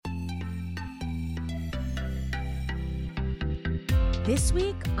This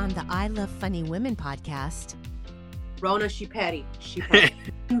week on the I Love Funny Women podcast. Rona, she petty.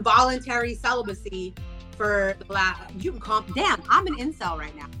 Involuntary celibacy for the last, you can call, damn, I'm an incel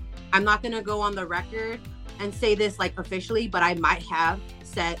right now. I'm not going to go on the record and say this like officially, but I might have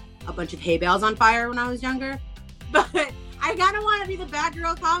set a bunch of hay bales on fire when I was younger. But I kind of want to be the bad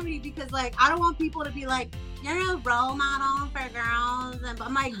girl comedy because like, I don't want people to be like, you're a role model for girls. And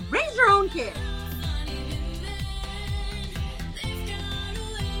I'm like, raise your own kid.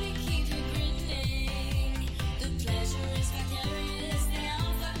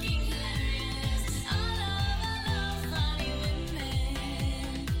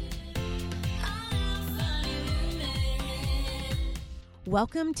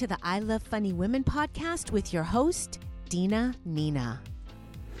 Welcome to the I Love Funny Women podcast with your host, Dina Nina.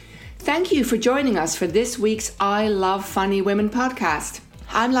 Thank you for joining us for this week's I Love Funny Women podcast.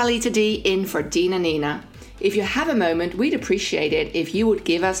 I'm Lalita D in for Dina Nina. If you have a moment, we'd appreciate it if you would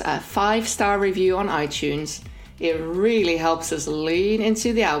give us a 5-star review on iTunes. It really helps us lean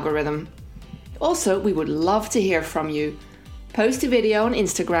into the algorithm. Also, we would love to hear from you. Post a video on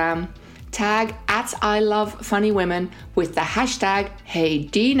Instagram. Tag at I Love Funny Women with the hashtag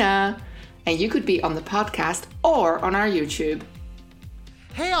HeyDina, and you could be on the podcast or on our YouTube.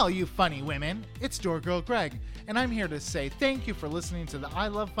 Hey all you funny women, it's Door Girl Greg, and I'm here to say thank you for listening to the I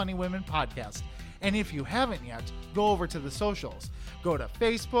Love Funny Women podcast. And if you haven't yet, go over to the socials. Go to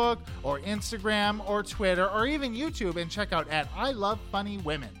Facebook or Instagram or Twitter or even YouTube and check out at I Love Funny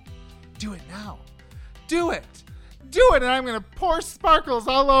Women. Do it now. Do it! Do it, and I'm going to pour sparkles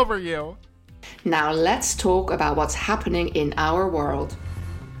all over you. Now let's talk about what's happening in our world.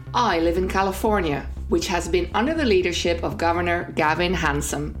 I live in California, which has been under the leadership of Governor Gavin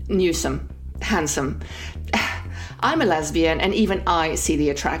Newsom. I'm a lesbian and even I see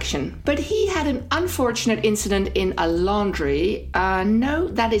the attraction. But he had an unfortunate incident in a laundry. No,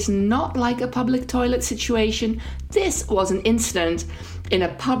 that is not like a public toilet situation. This was an incident in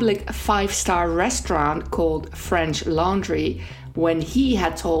a public 5-star restaurant called French Laundry when he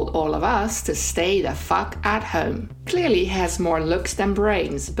had told all of us to stay the fuck at home. Clearly he has more looks than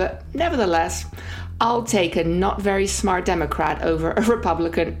brains, but nevertheless, I'll take a not very smart Democrat over a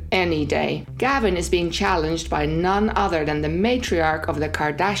Republican any day. Gavin is being challenged by none other than the matriarch of the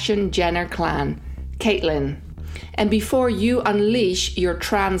Kardashian-Jenner clan, Caitlyn. And before you unleash your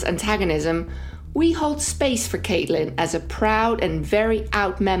trans antagonism, we hold space for Caitlyn as a proud and very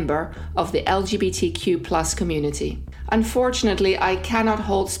out member of the LGBTQ+ community. Unfortunately, I cannot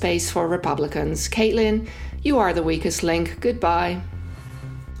hold space for Republicans. Caitlyn, you are the weakest link. Goodbye.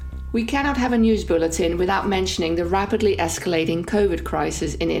 We cannot have a news bulletin without mentioning the rapidly escalating COVID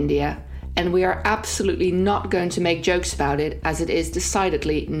crisis in India, and we are absolutely not going to make jokes about it, as it is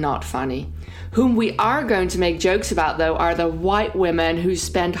decidedly not funny. Whom we are going to make jokes about, though, are the white women who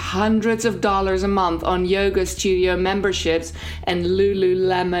spend hundreds of dollars a month on yoga studio memberships and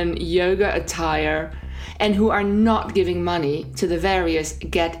Lululemon yoga attire, and who are not giving money to the various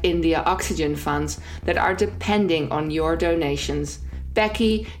Get India Oxygen funds that are depending on your donations.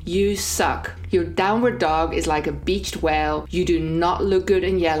 Becky, you suck. Your downward dog is like a beached whale. You do not look good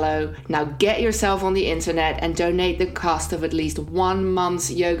in yellow. Now get yourself on the internet and donate the cost of at least 1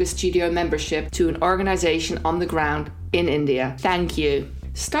 month's yoga studio membership to an organization on the ground in India. Thank you.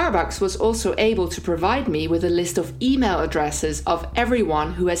 Starbucks was also able to provide me with a list of email addresses of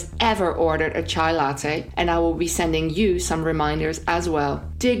everyone who has ever ordered a chai latte, and I will be sending you some reminders as well.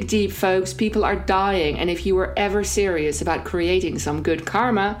 Dig deep, folks. People are dying, and if you were ever serious about creating some good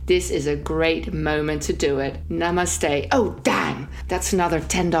karma, this is a great moment to do it. Namaste. Oh, damn! That's another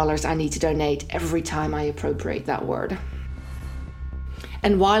 $10 I need to donate every time I appropriate that word.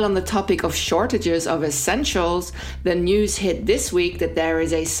 And while on the topic of shortages of essentials, the news hit this week that there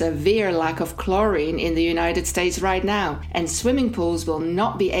is a severe lack of chlorine in the United States right now, and swimming pools will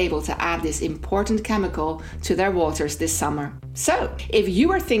not be able to add this important chemical to their waters this summer. So, if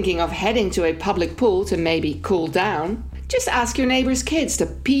you are thinking of heading to a public pool to maybe cool down, just ask your neighbor's kids to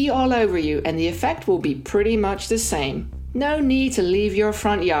pee all over you and the effect will be pretty much the same. No need to leave your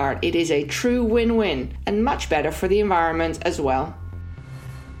front yard. It is a true win-win and much better for the environment as well.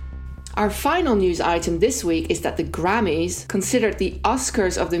 Our final news item this week is that the Grammys, considered the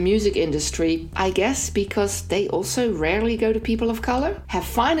Oscars of the music industry, I guess because they also rarely go to people of color, have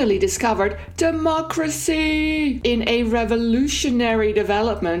finally discovered democracy. In a revolutionary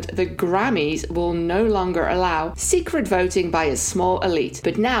development, the Grammys will no longer allow secret voting by a small elite,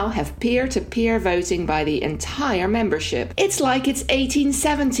 but now have peer-to-peer voting by the entire membership. It's like it's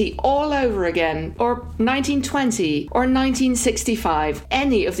 1870 all over again, or 1920, or 1965.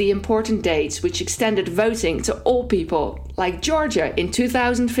 Any of the important important dates which extended voting to all people, like Georgia in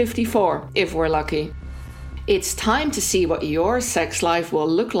 2054, if we're lucky. It's time to see what your sex life will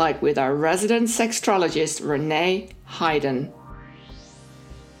look like with our resident sexologist, Renee Hayden.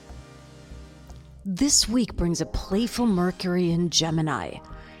 This week brings a playful Mercury in Gemini.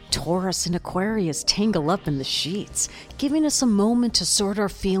 Taurus and Aquarius tangle up in the sheets, giving us a moment to sort our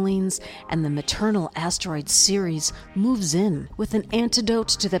feelings, and the maternal asteroid Ceres moves in with an antidote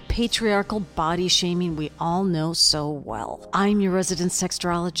to the patriarchal body shaming we all know so well. I'm your resident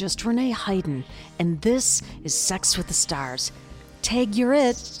sexologist, Renee Hayden, and this is Sex with the Stars. Tag, you're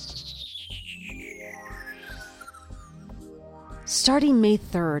it. Starting May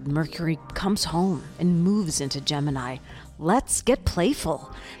 3rd, Mercury comes home and moves into Gemini. Let's get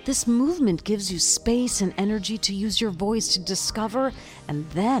playful. This movement gives you space and energy to use your voice to discover and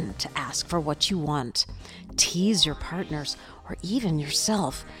then to ask for what you want. Tease your partners or even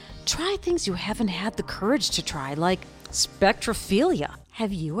yourself. Try things you haven't had the courage to try, like spectrophilia.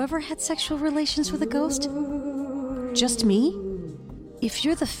 Have you ever had sexual relations with a ghost? Just me? If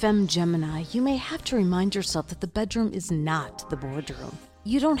you're the femme Gemini, you may have to remind yourself that the bedroom is not the boardroom.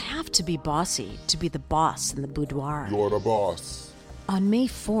 You don't have to be bossy to be the boss in the boudoir. You're the boss. On May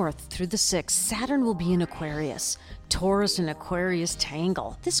 4th through the 6th, Saturn will be in Aquarius. Taurus and Aquarius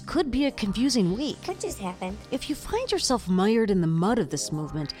tangle. This could be a confusing week. What just happened? If you find yourself mired in the mud of this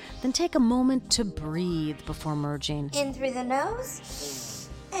movement, then take a moment to breathe before merging. In through the nose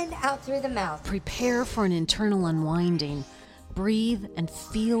and out through the mouth. Prepare for an internal unwinding. Breathe and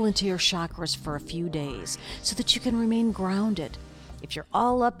feel into your chakras for a few days so that you can remain grounded. If you're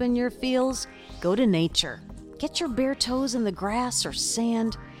all up in your feels, go to nature. Get your bare toes in the grass or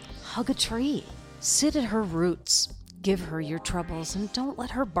sand. Hug a tree. Sit at her roots. Give her your troubles and don't let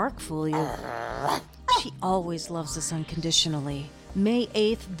her bark fool you. She always loves us unconditionally. May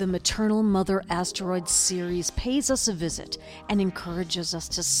 8th, the maternal mother asteroid Ceres pays us a visit and encourages us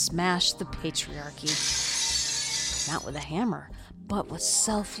to smash the patriarchy. Not with a hammer, but with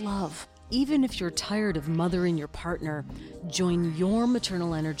self-love. Even if you're tired of mothering your partner, join your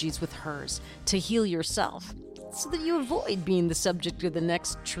maternal energies with hers to heal yourself so that you avoid being the subject of the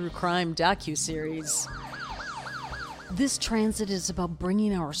next true crime docuseries. This transit is about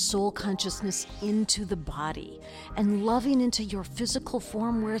bringing our soul consciousness into the body and loving into your physical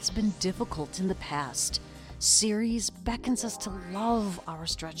form where it's been difficult in the past. Ceres beckons us to love our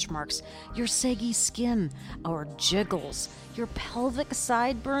stretch marks, your saggy skin, our jiggles, your pelvic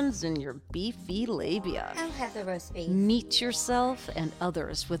sideburns, and your beefy labia. I'll have the roast beef. Meet yourself and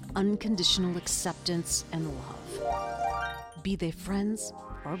others with unconditional acceptance and love. Be they friends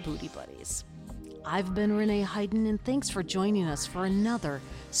or booty buddies. I've been Renee Hayden, and thanks for joining us for another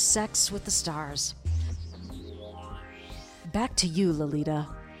Sex with the Stars. Back to you, Lolita.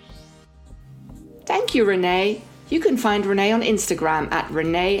 Thank you, Renee. You can find Renee on Instagram at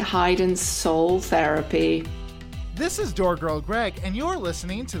Renee Hayden Soul Therapy. This is Door Girl Greg, and you're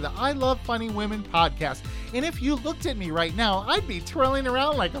listening to the I Love Funny Women podcast. And if you looked at me right now, I'd be twirling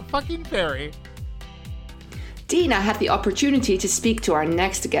around like a fucking fairy. Dina had the opportunity to speak to our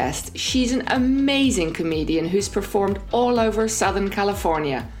next guest. She's an amazing comedian who's performed all over Southern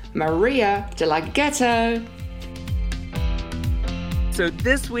California. Maria de la Ghetto. So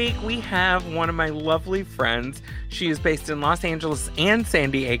this week we have one of my lovely friends. She is based in Los Angeles and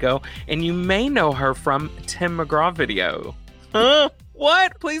San Diego, and you may know her from Tim McGraw video. Huh?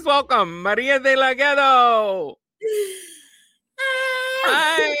 What? Please welcome Maria de la Ghetto.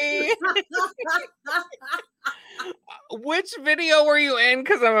 Hi. Which video were you in?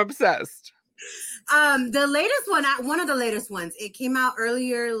 Because I'm obsessed. The latest one of the latest ones. It came out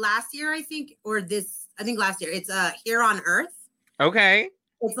earlier last year, I think, last year. It's Here on Earth. Okay.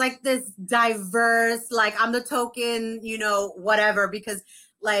 It's like this diverse, like I'm the token, whatever, because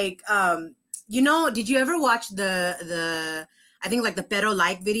like, did you ever watch the I think like the Pero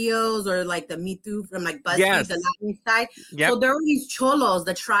like videos or like the Me Too from like BuzzFeed, yes. the Latin side. Yep. So there were these cholos,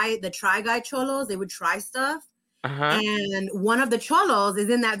 the try guy cholos, they would try stuff. Uh-huh. And one of the cholos is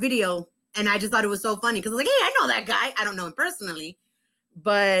in that video. And I just thought it was so funny because I was like, hey, I know that guy. I don't know him personally.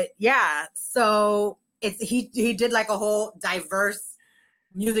 But yeah, so he did like a whole diverse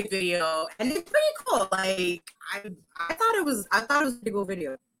music video, and it's pretty cool. Like I thought it was a pretty cool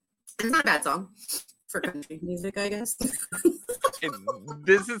video. It's not a bad song for country music, I guess.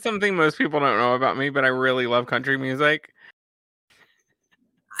 This is something most people don't know about me, but I really love country music.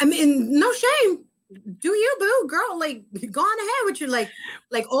 I mean, no shame. Do you, boo, girl? Like, go on ahead with your like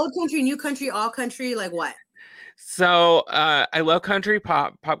old country, new country, all country, like what? So I love country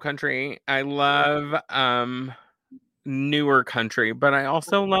pop country. I love newer country, but I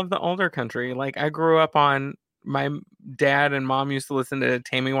also love the older country. Like I grew up on my dad and mom used to listen to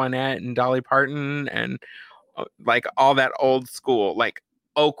Tammy Wynette and Dolly Parton and like all that old school, like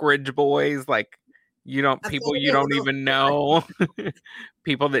Oak Ridge Boys, like people you don't even know,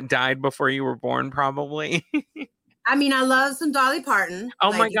 people that died before you were born, probably. I mean, I love some Dolly Parton.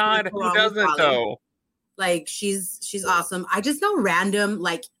 Oh my God, who doesn't though? Like she's awesome. I just know random,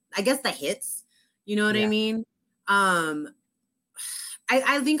 like I guess the hits. You know what I mean? I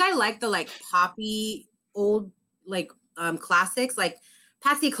think I like the like poppy old like classics. Like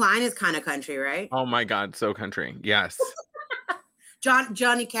Patsy Cline is kind of country, right? Oh my God, so country. Yes.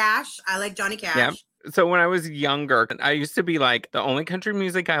 Johnny Cash. I like Johnny Cash. Yep. So when I was younger, I used to be like, the only country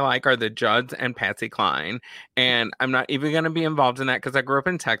music I like are the Judds and Patsy Cline. And I'm not even going to be involved in that because I grew up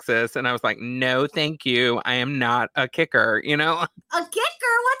in Texas. And I was like, no, thank you. I am not a kicker, you know? A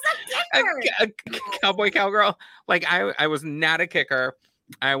kicker? What's a kicker? A cowboy cowgirl. Like I was not a kicker.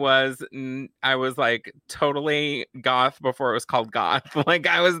 I was like totally goth before it was called goth. Like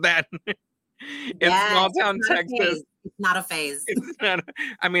I was that in small town Texas. It's not a phase.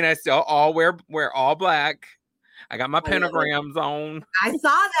 I mean, I still wear all black. I got my pentagrams on. I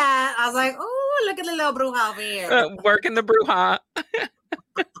saw that. I was like, oh, look at the little bruja over here. Working the bruja.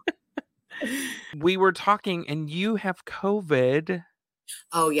 We were talking and you have COVID.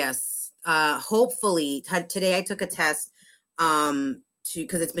 Oh, yes. Hopefully. Today I took a test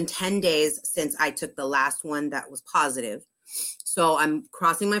because it's been 10 days since I took the last one that was positive. So I'm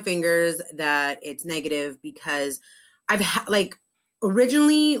crossing my fingers that it's negative because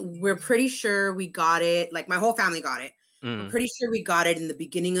originally we're pretty sure we got it. Like my whole family got it. We're pretty sure we got it in the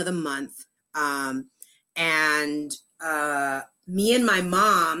beginning of the month. And me and my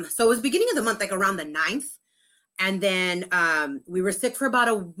mom, so it was beginning of the month, like around the 9th. And then we were sick for about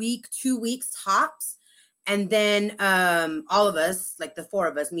a week, 2 weeks tops. And then all of us, like the four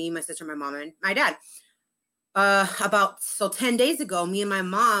of us, me, my sister, my mom, and my dad, 10 days ago, me and my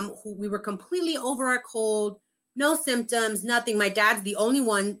mom, we were completely over our cold, no symptoms, nothing. My dad's the only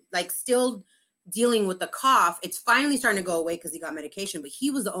one like still dealing with the cough. It's finally starting to go away because he got medication, but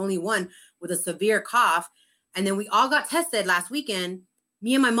he was the only one with a severe cough. And then we all got tested last weekend.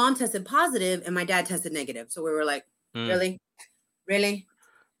 Me and my mom tested positive and my dad tested negative. So we were like, really?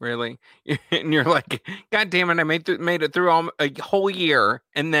 And you're like, God damn it, I made it through a whole year.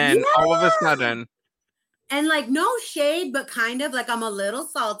 And then all of a sudden. And like, no shade, but kind of like I'm a little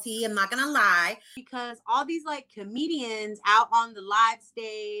salty. I'm not going to lie. Because all these like comedians out on the live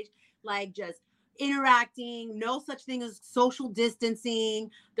stage, like just interacting, no such thing as social distancing.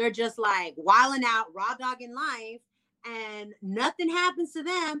 They're just like wilding out, raw dogging life. And nothing happens to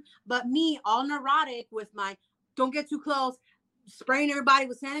them. But me, all neurotic with my, don't get too close, spraying everybody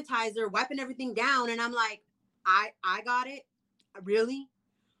with sanitizer, wiping everything down. And I'm like, I got it? Really?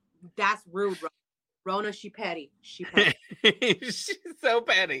 That's rude, bro. Rona, she petty. She's so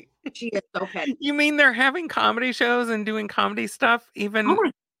petty. She is so petty. You mean they're having comedy shows and doing comedy stuff even?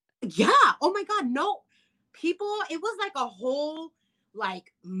 Yeah. Oh my God. No. People, it was like a whole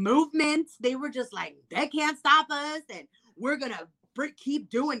like movement. They were just like, they can't stop us and we're going to keep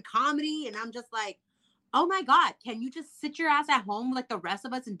doing comedy. And I'm just like, oh my God, can you just sit your ass at home like the rest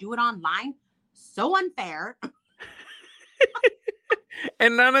of us and do it online? So unfair.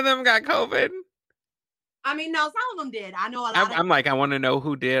 And none of them got COVID. I mean, no, some of them did. I know a lot. I'm like, I want to know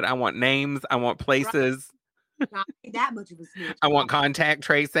who did. I want names. I want places. Not that much of a snitch. I want contact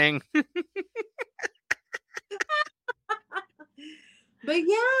tracing. But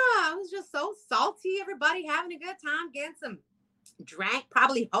yeah, I was just so salty. Everybody having a good time, getting some drink,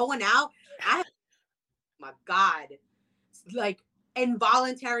 probably hoeing out. My God, like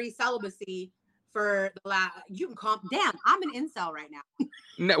involuntary celibacy for the last. You can call. Damn, I'm an incel right now.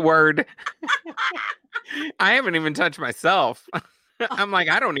 No, word. I haven't even touched myself. I'm like,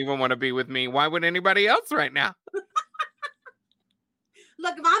 I don't even want to be with me. Why would anybody else right now?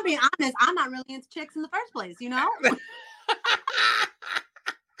 Look, if I'm being honest, I'm not really into chicks in the first place, you know?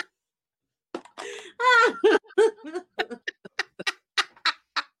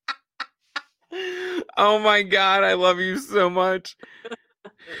 Oh my God, I love you so much.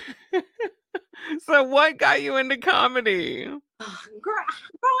 So what got you into comedy? Girl,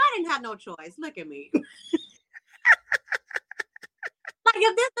 I didn't have no choice. Look at me. Like,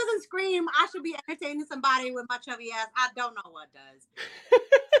 if this doesn't scream, I should be entertaining somebody with my chubby ass. I don't know what does.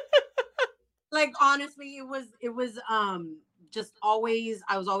 Like, honestly, it was just always,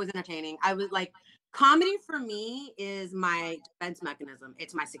 I was always entertaining. I was like, comedy for me is my defense mechanism.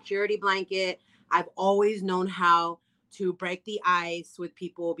 It's my security blanket. I've always known how to break the ice with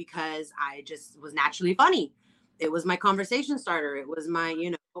people because I just was naturally funny. it was my conversation starter. It was my,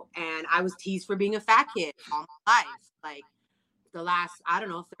 and I was teased for being a fat kid all my life. Like the last, I don't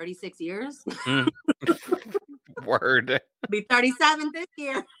know, 36 years. Word. I'll be 37 this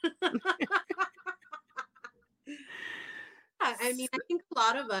year. I mean, I think a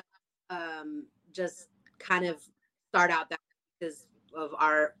lot of us just kind of start out that because of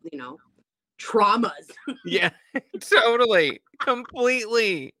our, traumas. Yeah, totally.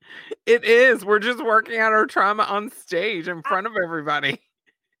 Completely. It is. We're just working out our trauma on stage in front of everybody.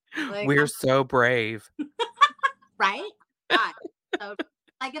 Like, We're so brave. Right? God. So,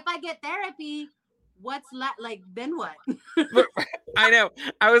 like, if I get therapy, then what? I know.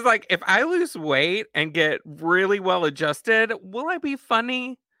 I was like, if I lose weight and get really well adjusted, will I be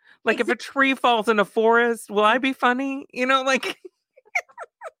funny? Like, if a tree falls in a forest, will I be funny? Like...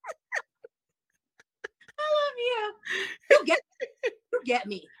 I love you. You get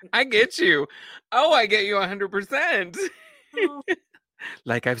me. I get you. Oh, I get you 100%. Oh.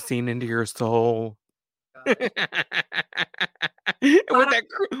 Like I've seen into your soul. with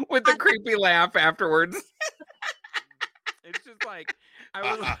the creepy laugh afterwards. It's just like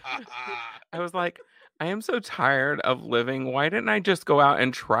I was like, I am so tired of living. Why didn't I just go out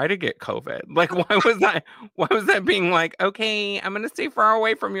and try to get COVID? Like, why was that being like, okay, I'm gonna stay far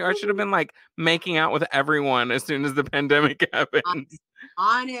away from you? I should have been like making out with everyone as soon as the pandemic happened.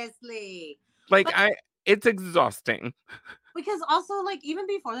 Honestly. It's exhausting. Because also, like, even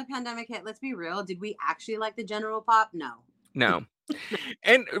before the pandemic hit, let's be real, did we actually like the general pop? No.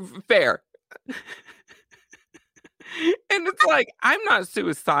 And fair. And it's like, I'm not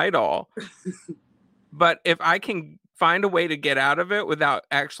suicidal. But if I can find a way to get out of it without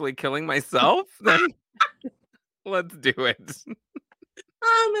actually killing myself, then let's do it.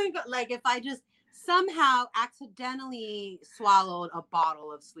 Oh my God. Like, if I just somehow accidentally swallowed a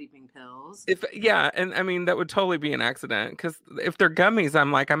bottle of sleeping pills. And I mean, that would totally be an accident. Because if they're gummies,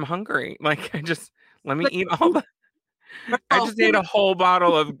 I'm like, I'm hungry. Like, let me eat all the... I just ate a whole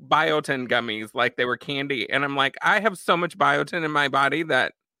bottle of biotin gummies like they were candy. And I'm like, I have so much biotin in my body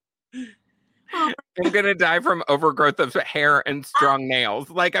that... I'm gonna die from overgrowth of hair and strong nails.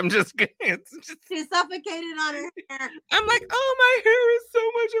 Like She's suffocated on her hair. I'm like, oh, my hair is so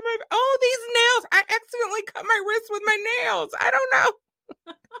much in my... Oh, these nails! I accidentally cut my wrist with my nails. I don't know.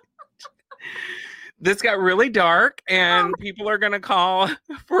 This got really dark, and people are gonna call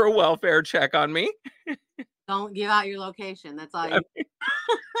for a welfare check on me. Don't give out your location. That's all.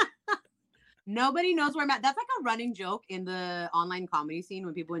 Nobody knows where I'm at. That's like a running joke in the online comedy scene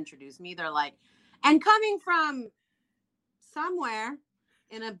when people introduce me. They're like, and coming from somewhere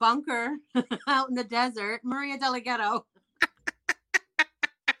in a bunker out in the desert, Maria del Ghetto.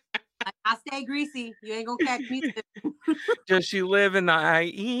 I stay greasy. You ain't gonna catch me. Does she live in the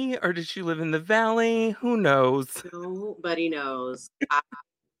IE or does she live in the valley? Who knows? Nobody knows.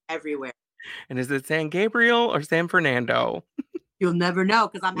 Everywhere. And is it San Gabriel or San Fernando? You'll never know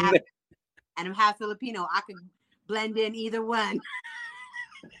because I'm half Filipino. I could blend in either one.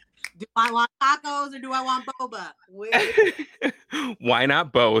 Do I want tacos or do I want boba? Why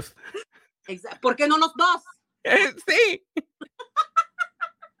not both? Exactly. ¿Por qué no los dos? See?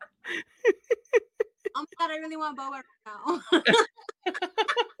 I'm glad I really want boba right now.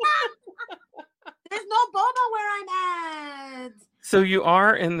 There's no boba where I'm at. So you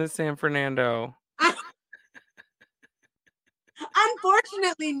are in the San Fernando.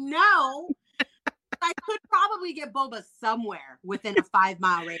 Unfortunately, no. I could probably get boba somewhere within a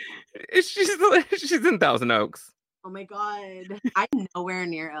 5-mile radius. She's in Thousand Oaks. Oh my God. I'm nowhere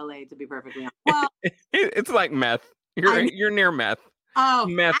near LA, to be perfectly honest. Well, it's like meth. You're near meth. Oh,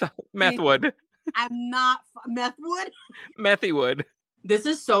 Methwood. I'm not Methwood. Methywood. This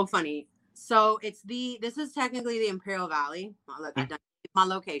is so funny. So this is technically the Imperial Valley. Oh, look, I done my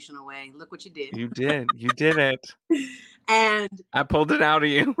location away. Look what you did. You did it. And I pulled it out of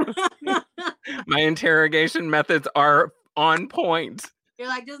you. My interrogation methods are on point. You're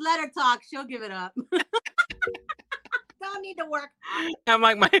like, just let her talk. She'll give it up. Don't need to work. I'm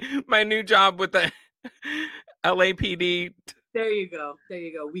like my new job with the LAPD. There you go.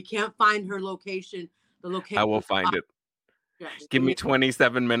 We can't find her location. The location. I will find it. Yeah, give me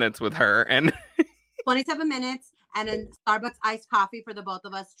 27 minutes with her and 27 minutes and a Starbucks iced coffee for the both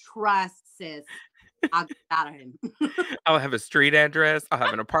of us. Trust, sis. I'll get out of him. I'll have a street address. I'll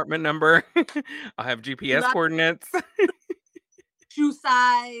have an apartment number. I'll have GPS coordinates. Shoe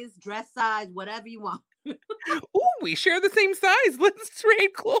size, dress size, whatever you want. Ooh, we share the same size. Let's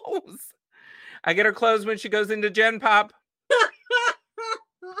trade clothes. I get her clothes when she goes into Gen Pop.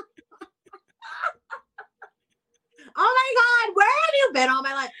 Oh my God, where have you been all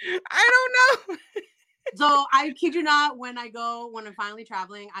my life? I don't know. So I kid you not, when I'm finally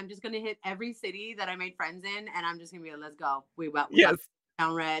traveling, I'm just gonna hit every city that I made friends in, and I'm just gonna be like, let's go. We got Yes.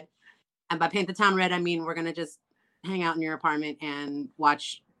 town red, and by paint the town red, I mean we're gonna just hang out in your apartment and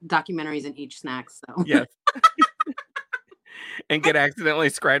watch documentaries and eat snacks. So Yes. And get accidentally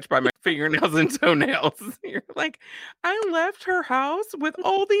scratched by my fingernails and toenails. You're like, I left her house with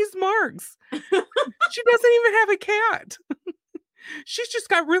all these marks. She doesn't even have a cat. She's just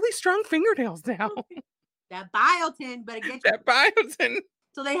got really strong fingernails now. that biotin, but it gets That biotin.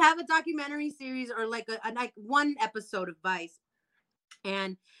 So they have a documentary series or like like one episode of Vice,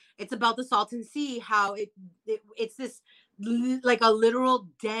 and it's about the Salton Sea. How it's this like a literal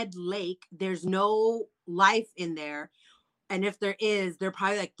dead lake. There's no life in there, and if there is, they're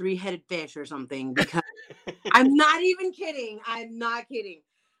probably like 3-headed fish or something. Because I'm not even kidding. I'm not kidding.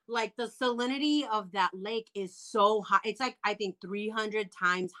 Like the salinity of that lake is so high. It's like I think 300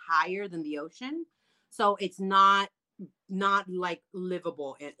 times higher than the ocean. So it's not like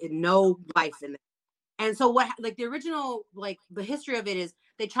livable and no life in it. And so what, like the original, like the history of it is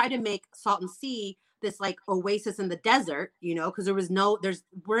they tried to make Salton Sea this like oasis in the desert, you know, because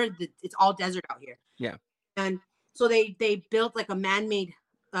it's all desert out here. Yeah. And so they built like a man-made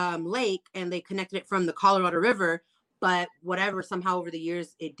lake, and they connected it from the Colorado River, but whatever, somehow over the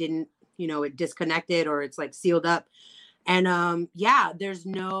years it didn't, you know, it disconnected or it's like sealed up. And yeah,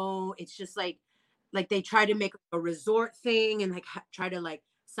 it's just like they try to make a resort thing and like try to like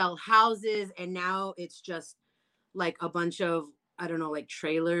sell houses, and now it's just like a bunch of, I don't know, like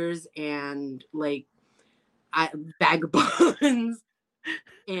trailers and like vagabonds.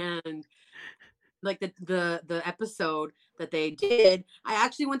 And like the episode that they did, I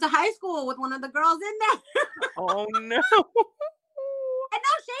actually went to high school with one of the girls in there. Oh no. And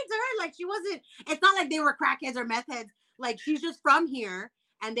no shade to her, like it's not like they were crackheads or meth heads. Like she's just from here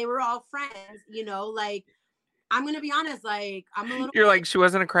and they were all friends, you know. Like I'm gonna be honest, like I'm a little. You're like, she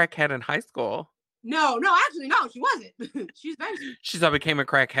wasn't a crackhead in high school. No, actually, no, she wasn't. She's very. She became a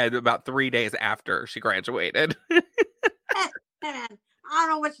crackhead about 3 days after she graduated. Hey, man, I don't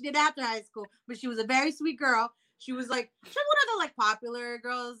know what she did after high school, but she was a very sweet girl. She was one of the like popular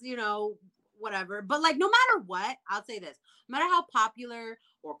girls, you know, whatever. But like, no matter what, I'll say this: no matter how popular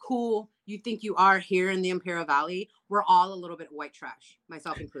or cool you think you are here in the Imperial Valley, we're all a little bit white trash,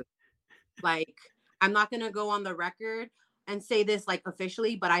 myself included. Like, I'm not gonna go on the record and say this like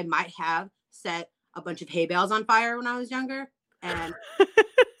officially, but I might have set a bunch of hay bales on fire when I was younger. And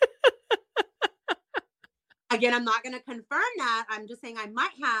again, I'm not gonna confirm that. I'm just saying I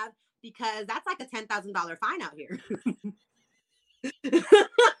might have, because that's like a $10,000 fine out here.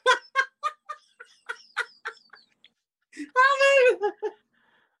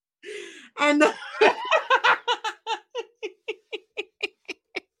 And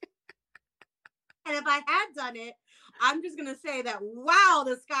and if I had done it, I'm just gonna say that, wow,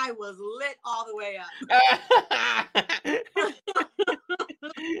 the sky was lit all the way up.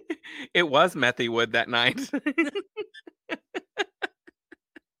 It was methy wood that night. That's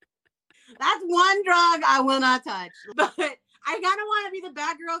one drug I will not touch. But I kind of want to be the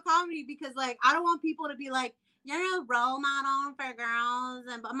bad girl comedy, because like I don't want people to be like, you're a role model for girls.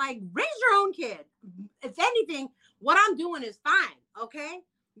 And I'm like, raise your own kid. If anything, what I'm doing is fine. Okay,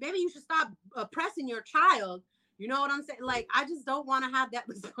 maybe you should stop oppressing your child. You know what I'm saying? Like, I just don't want to have that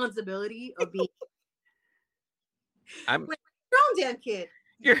responsibility of being I'm like, your own damn kid.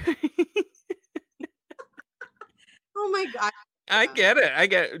 Oh my God. I get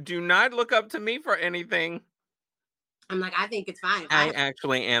it. Do not look up to me for anything. I'm like, I think it's fine. I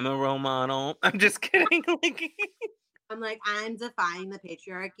actually am a role model. I'm just kidding. I'm like, I'm defying the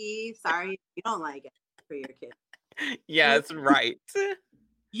patriarchy. Sorry, you don't like it for your kid. Yes, right.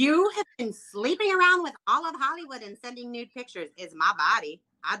 You have been sleeping around with all of Hollywood and sending nude pictures. It's my body.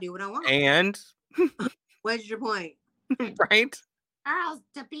 I do what I want. And what's your point? Right? Girls,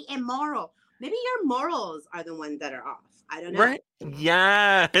 to be immoral. Maybe your morals are the ones that are off. I don't know. Right?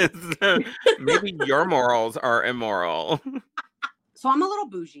 Yes. Maybe your morals are immoral. So I'm a little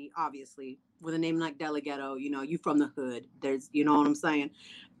bougie, obviously, with a name like Ghetto. You know, you from the hood. There's, you know what I'm saying?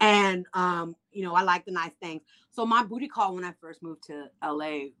 And, you know, I like the nice things. So my booty call when I first moved to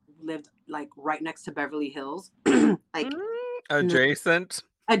LA lived like right next to Beverly Hills. Like Adjacent.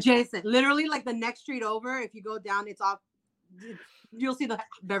 Literally like the next street over. If you go down, you'll see the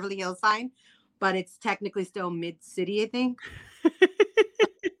Beverly Hills sign, but it's technically still mid-city, I think.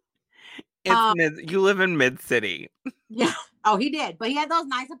 You live in mid-city. Yeah. Oh, he did. But he had those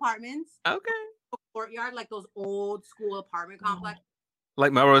nice apartments. Okay. Courtyard, like those old school apartment complex.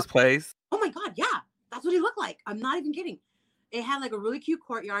 Like Melrose Place? Oh my God, yeah. That's what he looked like. I'm not even kidding. It had like a really cute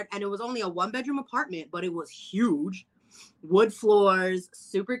courtyard, and it was only a 1-bedroom apartment, but it was huge. Wood floors,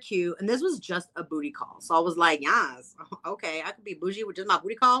 super cute. And this was just a booty call. So I was like, yes, okay, I could be bougie with just my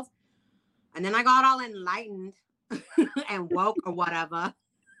booty calls. And then I got all enlightened and woke or whatever.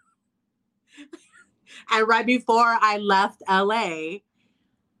 And right before I left LA,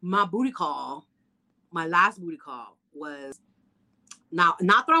 my last booty call was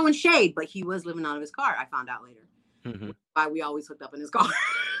not throwing shade, but he was living out of his car. I found out later. Mm-hmm. Why we always hooked up in his car.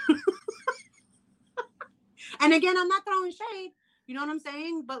 And again, I'm not throwing shade. You know what I'm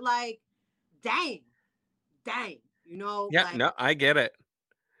saying? But like, dang, you know? Yeah, like, no, I get it.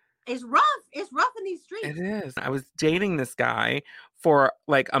 It's rough. It's rough in these streets. It is. I was dating this guy for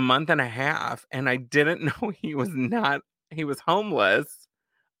like a month and a half, and I didn't know he was homeless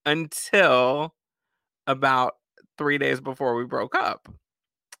until about 3 days before we broke up.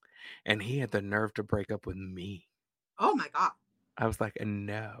 And he had the nerve to break up with me. Oh my God. I was like,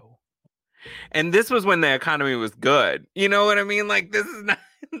 no. And this was when the economy was good. You know what I mean? Like, this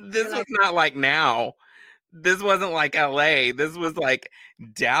was not like now. This wasn't like LA. This was like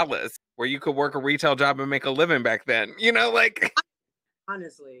Dallas, where you could work a retail job and make a living back then. You know, like.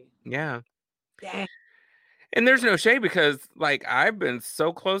 Honestly. Yeah. Dang. And there's no shade because, like, I've been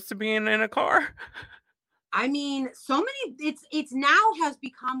so close to being in a car. I mean, so many, it's now has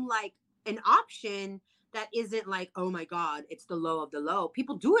become like an option that isn't like, oh my God, it's the low of the low.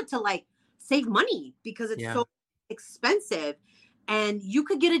 People do it to like save money because it's so expensive. And you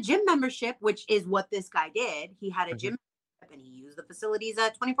could get a gym membership, which is what this guy did. He had a gym membership and he used the facilities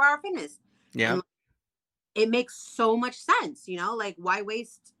at 24 Hour Fitness. Yeah. And it makes so much sense, you know, like why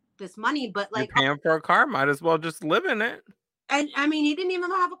waste this money? But like, you're paying for a car, might as well just live in it. And I mean, he didn't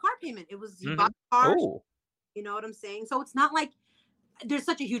even have a car payment. It was, he bought the car. Oh. You know what I'm saying? So it's not like there's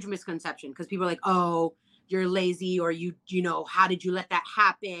such a huge misconception because people are like, oh, you're lazy, or you know, how did you let that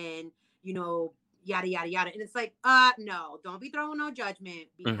happen? You know, yada, yada, yada. And it's like, no, don't be throwing no judgment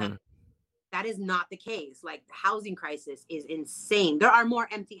because that is not the case. Like the housing crisis is insane. There are more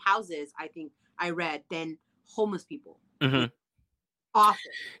empty houses, I think I read, than homeless people. Awful.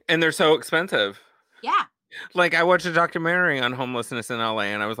 And they're so expensive. Yeah. Like I watched a documentary on homelessness in LA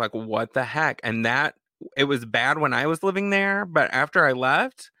and I was like, what the heck? And it was bad when I was living there, but after I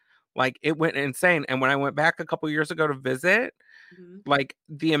left, like it went insane. And when I went back a couple years ago to visit, like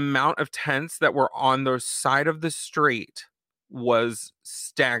the amount of tents that were on the side of the street was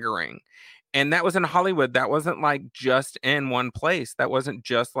staggering. And that was in Hollywood. That wasn't like just in one place. That wasn't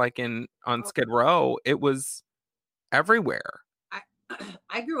just like on Skid Row. It was everywhere.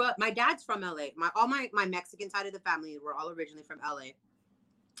 I grew up, my dad's from LA. All my Mexican side of the family were all originally from LA.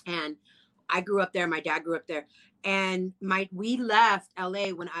 And I grew up there. My dad grew up there. And we left LA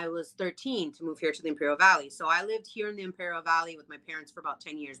when I was 13 to move here to the Imperial Valley. So I lived here in the Imperial Valley with my parents for about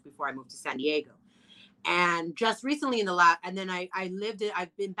 10 years before I moved to San Diego. And just recently and then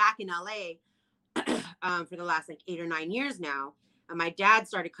I've been back in LA for the last like 8 or 9 years now. And my dad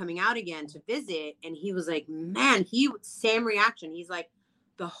started coming out again to visit. And he was like, man, same reaction. He's like,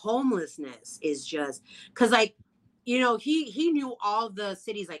 the homelessness is just, because like, you know, he knew all the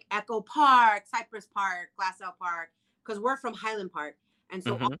cities like Echo Park, Cypress Park, Glassell Park, because we're from Highland Park. And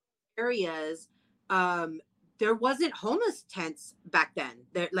so all areas, there wasn't homeless tents back then.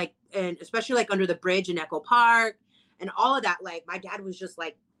 There, like, and especially like under the bridge in Echo Park and all of that. Like my dad was just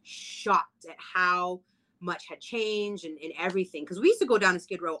like shocked at how much had changed and everything. Because we used to go down to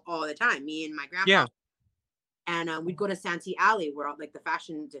Skid Row all the time, me and my grandpa. Yeah. And we'd go to Santee Alley, where like the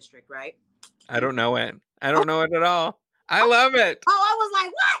fashion district, right? I don't know it. I don't know it at all. I love it. Oh, I was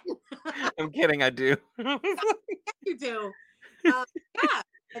like, what? I'm kidding. I do. You do. Yeah.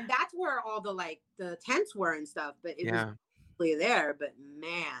 And that's where all the tents were and stuff. But it was really there. But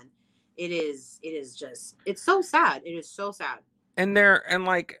man, it is just, it's so sad. It is so sad. And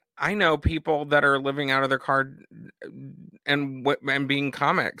like, I know people that are living out of their car and being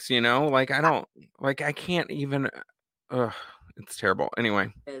comics, you know, like I can't even, it's terrible.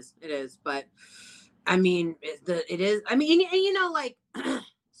 Anyway. It is. But I mean, it is. I mean, and you know, like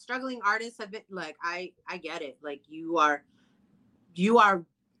struggling artists have been like, I get it. Like you are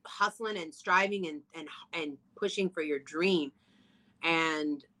hustling and striving and pushing for your dream.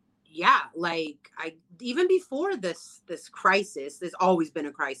 And yeah, like even before this crisis, there's always been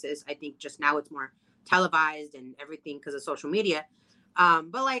a crisis. I think just now it's more televised and everything because of social media.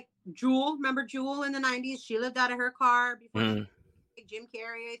 But like remember Jewel in the 90s? She lived out of her car before Jim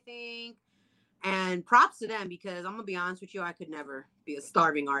Carrey, I think. And props to them because I'm gonna be honest with you, I could never be a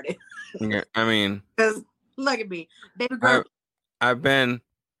starving artist. Yeah, I mean, because look at me, baby girl. I've been.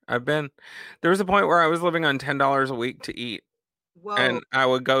 There was a point where I was living on $10 a week to eat. Whoa. And I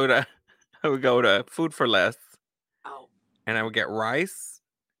would go to Food for Less. Oh. And I would get rice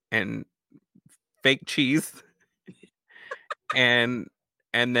and fake cheese and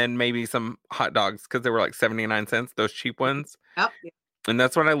then maybe some hot dogs because they were like 79 cents, those cheap ones. Yep. And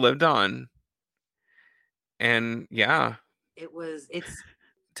that's what I lived on. And yeah. It's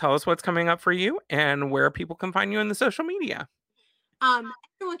Tell us what's coming up for you and where people can find you in the social media.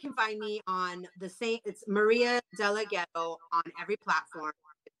 Everyone can find me on it's Maria Della Ghetto on every platform.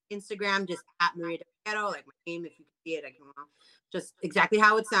 Instagram, just at Maria Della Ghetto, like my name, if you can see it, just exactly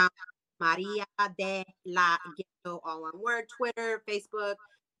how it sounds. Maria de la Ghetto, all one word. Twitter, Facebook,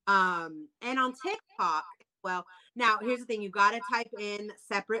 and on TikTok. Well, now here's the thing: you gotta type in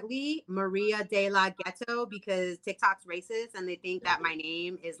separately Maria de la Ghetto because TikTok's racist and they think that my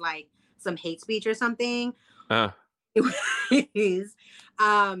name is like some hate speech or something. It is.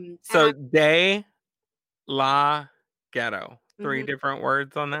 So de la Ghetto. 3 different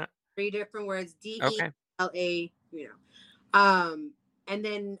words on that. 3 different words. Okay. DELA. And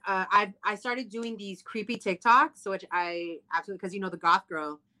then I started doing these creepy TikToks, which I absolutely, because the goth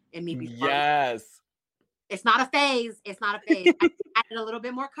girl in me before. Yes. It's not a phase. It's not a phase. I added a little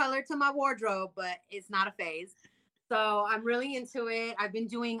bit more color to my wardrobe, but it's not a phase. So I'm really into it. I've been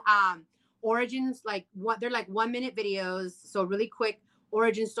doing origins, they're like 1-minute videos, so really quick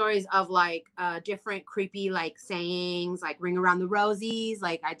origin stories of like different creepy like sayings, like ring around the rosies.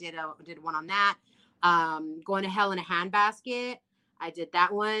 Like I did one on that. Going to hell in a handbasket. I did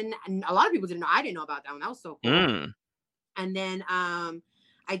that one, and a lot of people didn't know. I didn't know about that one. That was so cool. And then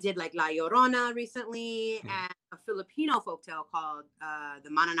I did like La Llorona recently, and a Filipino folktale called the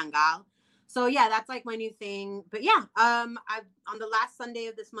Manananggal. So yeah, that's like my new thing. But yeah, on the last Sunday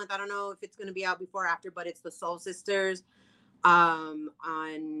of this month, I don't know if it's gonna be out before or after, but it's the Soul Sisters, produced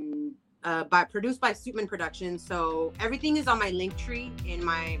by Suitman Productions. So everything is on my link tree in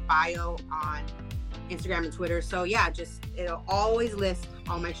my bio on Instagram and Twitter. So yeah, it'll always list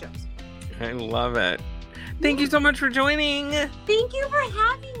all my shows. I love it. Thank you so much for joining. Thank you for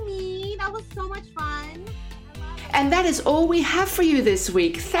having me. That was so much fun. And that is all we have for you this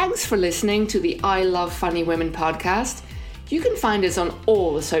week. Thanks for listening to the I Love Funny Women podcast. You can find us on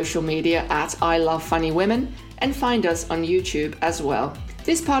all the social media at I Love Funny Women and find us on YouTube as well.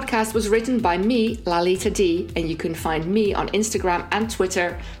 This podcast was written by me, Lalita D, and you can find me on Instagram and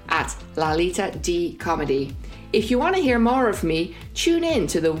Twitter at Lalita D Comedy. If you want to hear more of me, tune in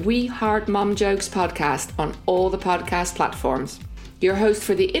to the We Heart Mom Jokes podcast on all the podcast platforms. Your host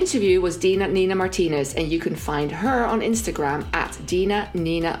for the interview was Dina Nina Martinez, and you can find her on Instagram at Dina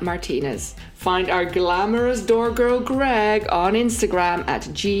Nina Martinez. Find our glamorous door girl Greg on Instagram at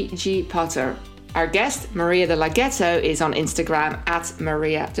GG Potter. Our guest, Maria de la Ghetto, is on Instagram at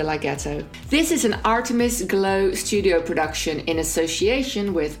Maria de la Ghetto. This is an Artemis Glow studio production in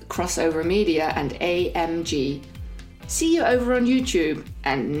association with Crossover Media and AMG. See you over on YouTube,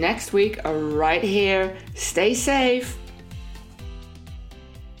 and next week right here. Stay safe.